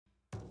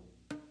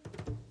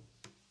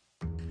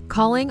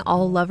Calling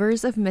all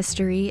lovers of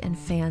mystery and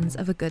fans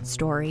of a good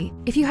story.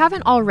 If you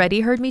haven't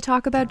already heard me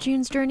talk about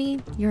June's Journey,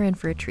 you're in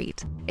for a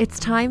treat. It's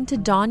time to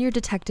don your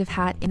detective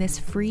hat in this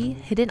free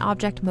hidden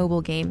object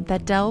mobile game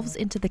that delves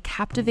into the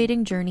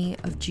captivating journey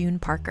of June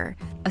Parker,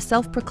 a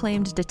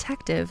self-proclaimed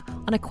detective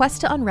on a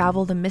quest to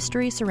unravel the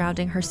mystery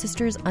surrounding her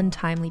sister's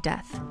untimely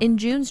death. In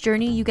June's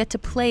Journey, you get to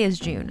play as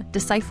June,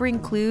 deciphering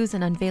clues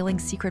and unveiling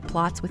secret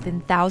plots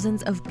within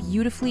thousands of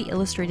beautifully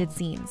illustrated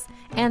scenes.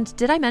 And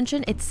did I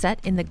mention it's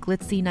set in the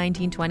glitzy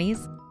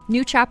 1920s?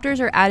 New chapters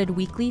are added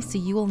weekly, so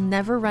you will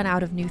never run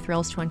out of new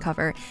thrills to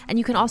uncover, and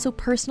you can also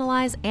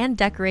personalize and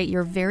decorate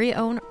your very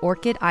own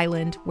Orchid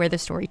Island where the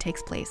story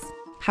takes place.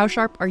 How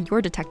sharp are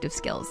your detective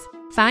skills?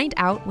 Find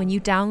out when you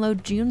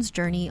download June's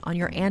Journey on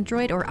your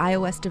Android or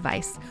iOS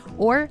device,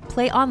 or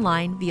play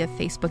online via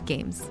Facebook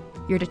Games.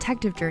 Your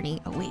detective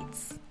journey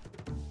awaits.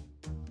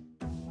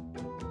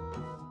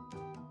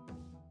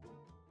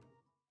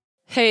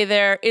 Hey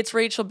there, it's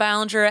Rachel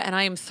Ballinger, and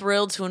I am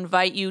thrilled to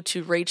invite you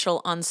to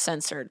Rachel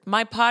Uncensored,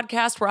 my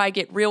podcast where I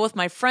get real with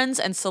my friends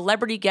and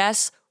celebrity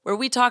guests, where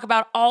we talk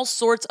about all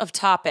sorts of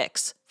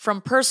topics. From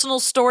personal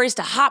stories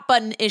to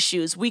hot-button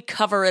issues, we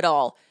cover it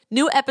all.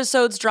 New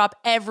episodes drop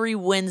every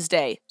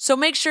Wednesday, so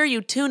make sure you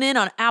tune in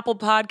on Apple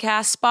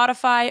Podcasts,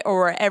 Spotify,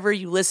 or wherever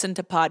you listen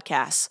to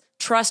podcasts.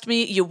 Trust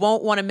me, you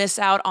won't want to miss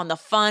out on the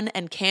fun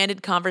and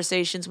candid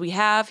conversations we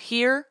have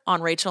here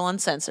on Rachel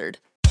Uncensored.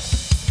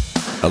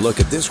 A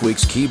look at this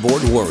week's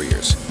keyboard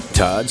warriors,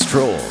 Todd's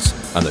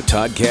Trolls, on the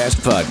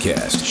Toddcast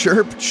podcast.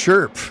 Chirp,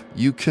 chirp.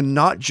 You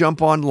cannot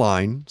jump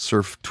online,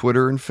 surf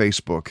Twitter and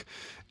Facebook,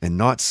 and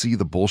not see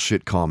the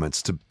bullshit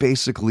comments to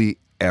basically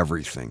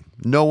everything.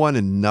 No one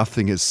and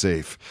nothing is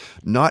safe.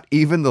 Not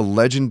even the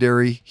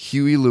legendary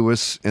Huey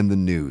Lewis and the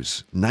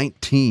News.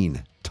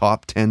 19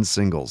 top 10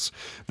 singles.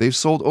 They've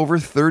sold over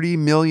 30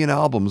 million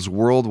albums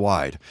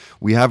worldwide.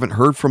 We haven't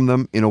heard from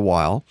them in a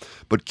while,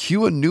 but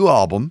cue a new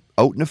album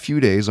out in a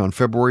few days on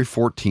February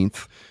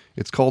 14th.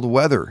 It's called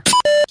Weather.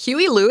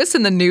 Huey Lewis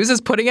and the News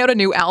is putting out a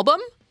new album?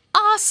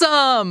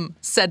 Awesome,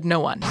 said no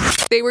one.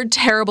 They were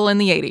terrible in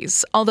the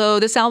 80s, although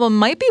this album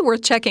might be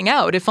worth checking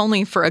out if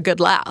only for a good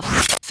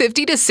laugh.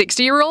 50 to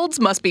 60-year-olds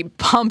must be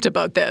pumped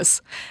about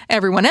this.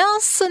 Everyone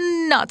else,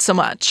 not so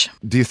much.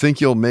 Do you think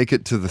you'll make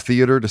it to the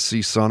theater to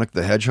see Sonic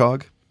the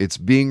Hedgehog? It's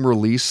being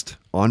released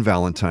on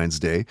Valentine's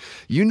Day.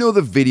 You know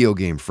the video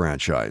game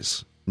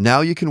franchise.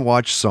 Now you can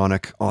watch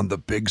Sonic on the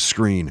big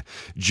screen.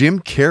 Jim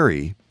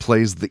Carrey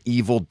plays the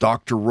evil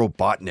Dr.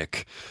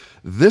 Robotnik.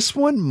 This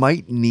one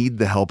might need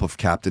the help of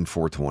Captain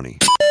 420.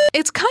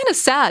 It's kind of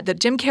sad that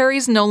Jim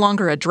Carrey's no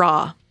longer a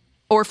draw.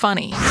 Or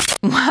funny.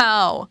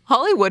 Wow,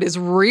 Hollywood is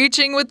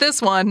reaching with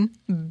this one.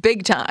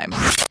 Big time.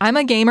 I'm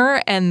a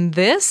gamer, and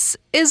this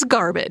is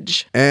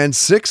garbage. And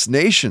Six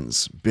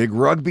Nations, big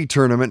rugby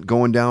tournament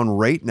going down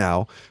right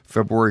now,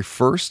 February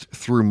 1st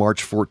through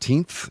March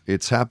 14th.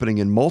 It's happening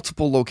in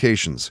multiple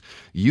locations,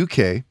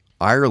 UK,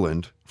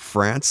 Ireland,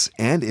 France,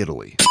 and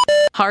Italy.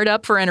 Hard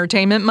up for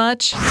entertainment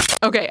much?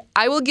 Okay,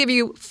 I will give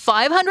you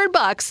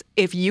 $500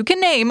 if you can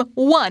name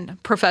one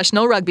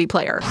professional rugby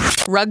player.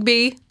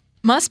 Rugby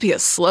must be a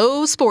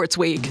slow sports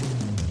week.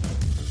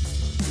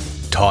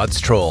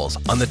 Todd's Trolls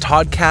on the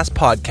Toddcast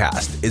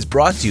podcast is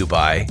brought to you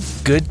by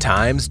Good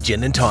Times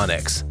Gin and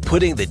Tonics,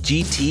 putting the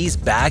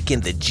GTs back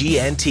in the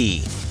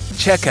GNT.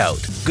 Check out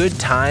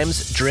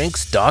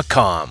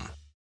goodtimesdrinks.com.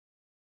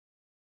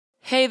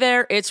 Hey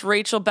there, it's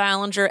Rachel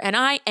Ballinger, and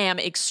I am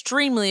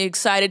extremely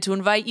excited to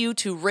invite you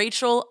to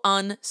Rachel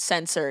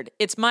Uncensored.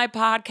 It's my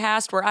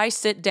podcast where I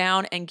sit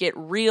down and get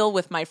real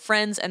with my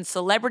friends and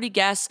celebrity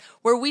guests,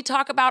 where we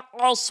talk about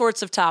all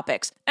sorts of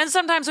topics. And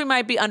sometimes we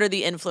might be under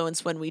the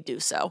influence when we do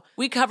so.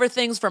 We cover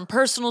things from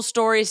personal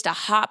stories to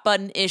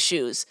hot-button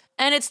issues.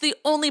 And it's the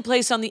only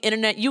place on the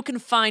internet you can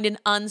find an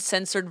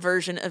uncensored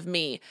version of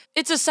me.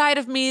 It's a side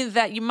of me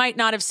that you might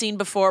not have seen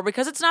before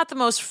because it's not the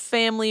most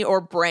family or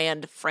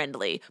brand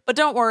friendly. But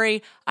don't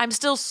worry, I'm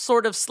still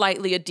sort of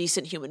slightly a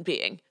decent human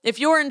being. If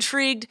you're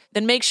intrigued,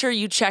 then make sure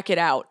you check it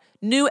out.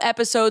 New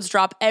episodes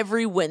drop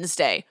every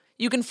Wednesday.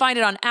 You can find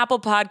it on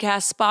Apple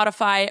Podcasts,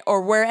 Spotify,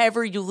 or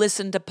wherever you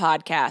listen to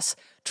podcasts.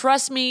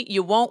 Trust me,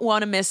 you won't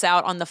want to miss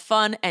out on the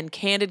fun and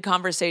candid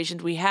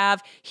conversations we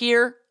have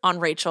here on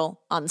Rachel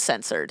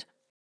Uncensored.